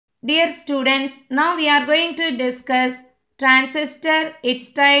Dear students, now we are going to discuss transistor,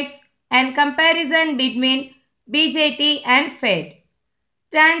 its types and comparison between BJT and FET.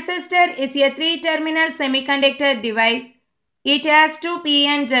 Transistor is a three-terminal semiconductor device. It has two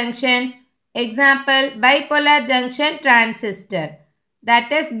p-n junctions. Example, bipolar junction transistor,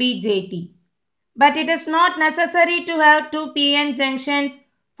 that is BJT. But it is not necessary to have two p-n junctions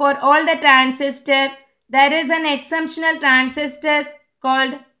for all the transistors. There is an exceptional transistor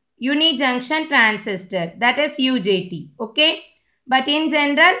called unijunction transistor, that is UJT. Okay, but in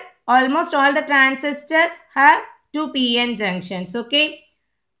general almost all the transistors have two p-n junctions. Okay,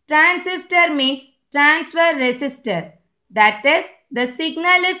 transistor means transfer resistor, that is the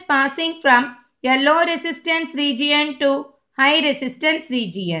signal is passing from a low resistance region to high resistance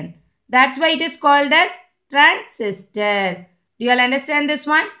region. That's why it is called as transistor. Do you all understand this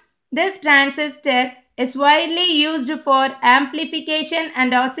one? This transistor is widely used for amplification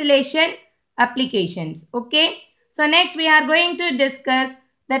and oscillation applications. Okay. So next we are going to discuss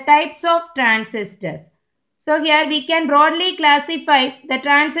the types of transistors. So here we can broadly classify the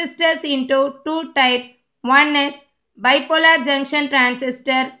transistors into two types. One is bipolar junction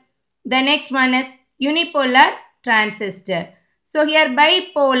transistor. The next one is unipolar transistor. So here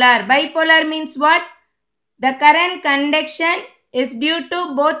bipolar means what? The current conduction is due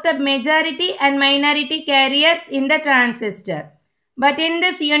to both the majority and minority carriers in the transistor. But in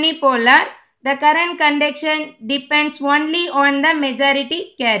this unipolar, the current conduction depends only on the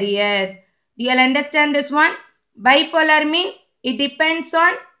majority carriers. Do you all understand this one? Bipolar means it depends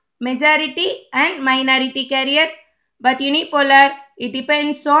on majority and minority carriers. But unipolar, it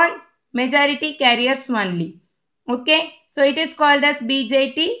depends on majority carriers only. Okay, so it is called as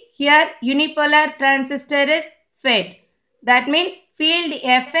BJT. Here unipolar transistor is FET. That means field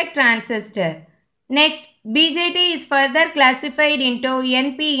effect transistor. Next, BJT is further classified into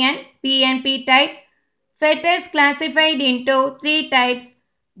NPN, PNP type. FET is classified into three types: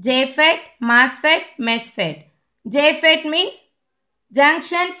 JFET, MOSFET, MESFET. JFET means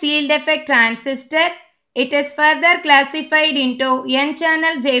junction field effect transistor. It is further classified into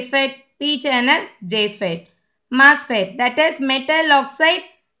N-channel JFET, P-channel JFET. MOSFET, that is metal oxide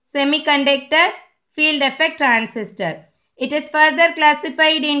semiconductor field effect transistor. It is further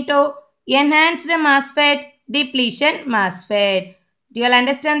classified into enhanced MOSFET, depletion MOSFET. Do you all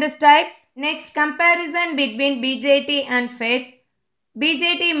understand these types? Next, comparison between BJT and FET.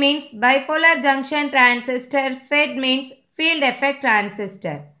 BJT means bipolar junction transistor. FET means field effect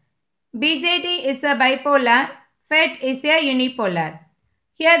transistor. BJT is a bipolar. FET is a unipolar.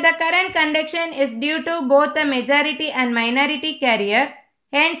 Here the current conduction is due to both the majority and minority carriers.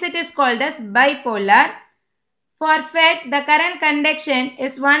 Hence it is called as bipolar. For FET, the current conduction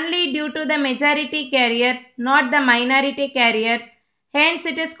is only due to the majority carriers, not the minority carriers. Hence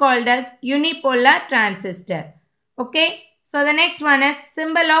it is called as unipolar transistor. Okay. So the next one is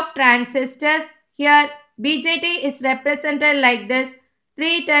symbol of transistors. Here BJT is represented like this.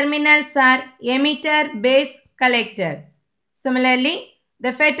 Three terminals are emitter, base, collector. Similarly,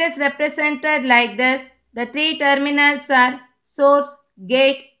 the FET is represented like this. The three terminals are source,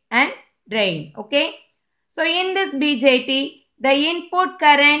 gate and drain. Okay. So in this BJT, the input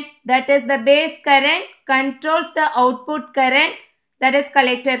current, that is the base current, controls the output current, that is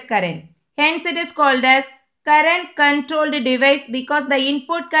collector current. Hence it is called as current controlled device because the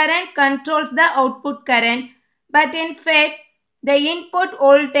input current controls the output current. But in FET, the input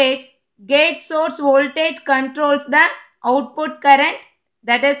voltage, gate source voltage controls the output current,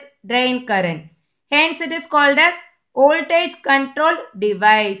 that is drain current. Hence it is called as voltage controlled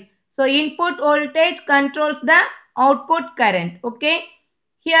device. So input voltage controls the output current. Okay.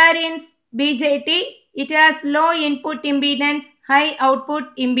 Here in BJT, it has low input impedance, high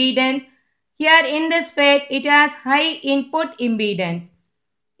output impedance. Here in this FET, it has high input impedance.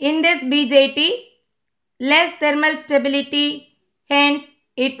 In this BJT, less thermal stability, hence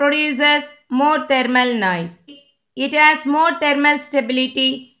it produces more thermal noise. It has more thermal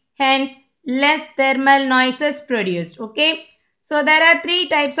stability, hence less thermal noise is produced. Okay. So there are three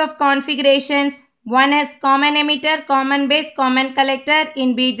types of configurations. One is common emitter, common base, common collector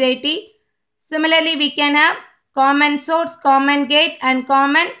in BJT. Similarly, we can have common source, common gate and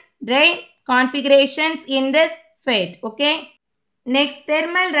common drain configurations in this FET. Okay. Next,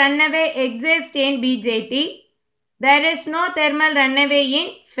 thermal runaway exists in BJT. There is no thermal runaway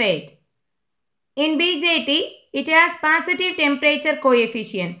in FET. In BJT, it has positive temperature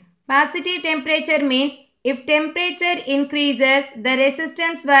coefficient. Positive temperature means if temperature increases, the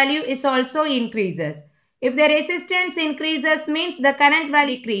resistance value is also increases. If the resistance increases means the current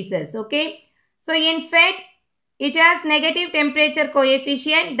value decreases. Okay. So in FET, it has negative temperature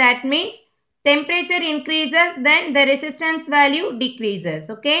coefficient. That means temperature increases, then the resistance value decreases.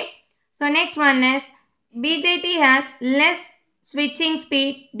 Okay. So next one is BJT has less switching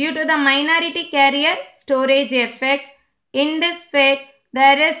speed due to the minority carrier storage effects. In this FET,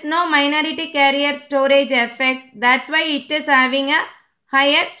 there is no minority carrier storage effects. That's why it is having a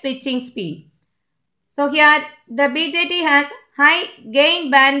higher switching speed. So here the BJT has high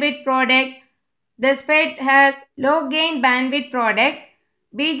gain bandwidth product. This FET has low gain bandwidth product.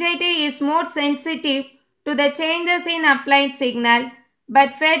 BJT is more sensitive to the changes in applied signal,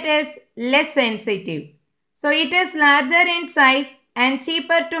 but FET is less sensitive. So it is larger in size and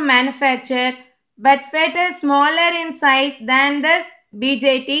cheaper to manufacture, but FET is smaller in size than this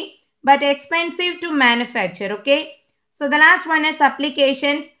BJT but expensive to manufacture. Okay. So the last one is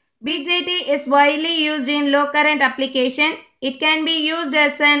applications. BJT is widely used in low current applications. It can be used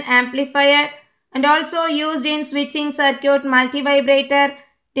as an amplifier and also used in switching circuit, multivibrator,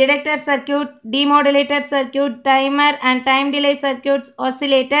 detector circuit, demodulator circuit, timer and time delay circuits,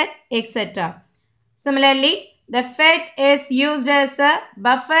 oscillator, etc. Similarly, the FET is used as a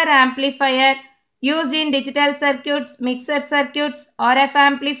buffer amplifier used in digital circuits, mixer circuits, RF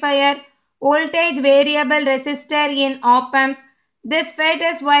amplifier, voltage variable resistor in op amps. This FET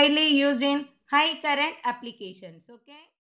is widely used in high current applications. Okay.